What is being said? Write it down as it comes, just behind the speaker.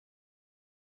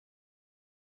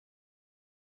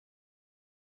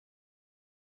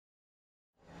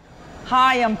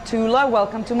Hi, I'm Toula.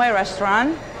 Welcome to my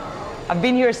restaurant. I've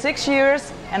been here 6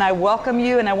 years and I welcome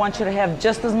you, and I want you to have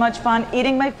just as much fun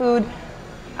eating my food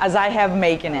as I have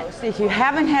making it. If you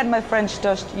haven't had my French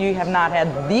toast, you have not had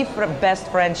the best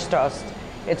French toast.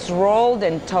 It's rolled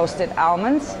in toasted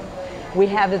almonds. We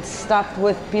have it stuffed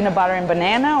with peanut butter and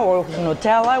banana or with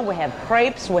Nutella. We have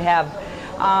crepes. We have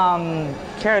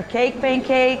carrot cake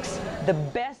pancakes. The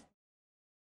best.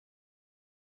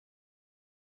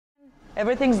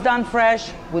 Everything's done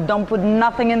fresh. We don't put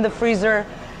nothing in the freezer.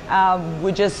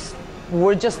 We're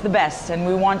just the best, and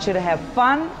we want you to have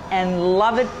fun and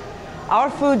love it.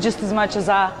 Our food just as much as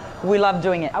we love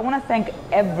doing it. I want to thank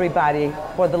everybody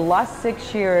for the last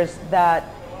 6 years that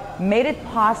made it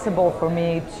possible for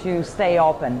me to stay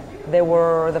open.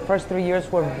 The first 3 years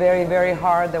were very, very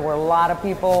hard. There were a lot of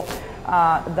people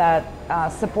that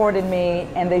supported me,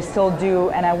 and they still do,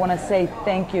 and I want to say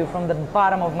thank you from the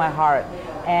bottom of my heart.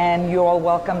 And you're all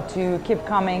welcome to keep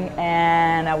coming,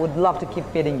 and I would love to keep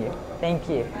feeding you. Thank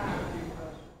you.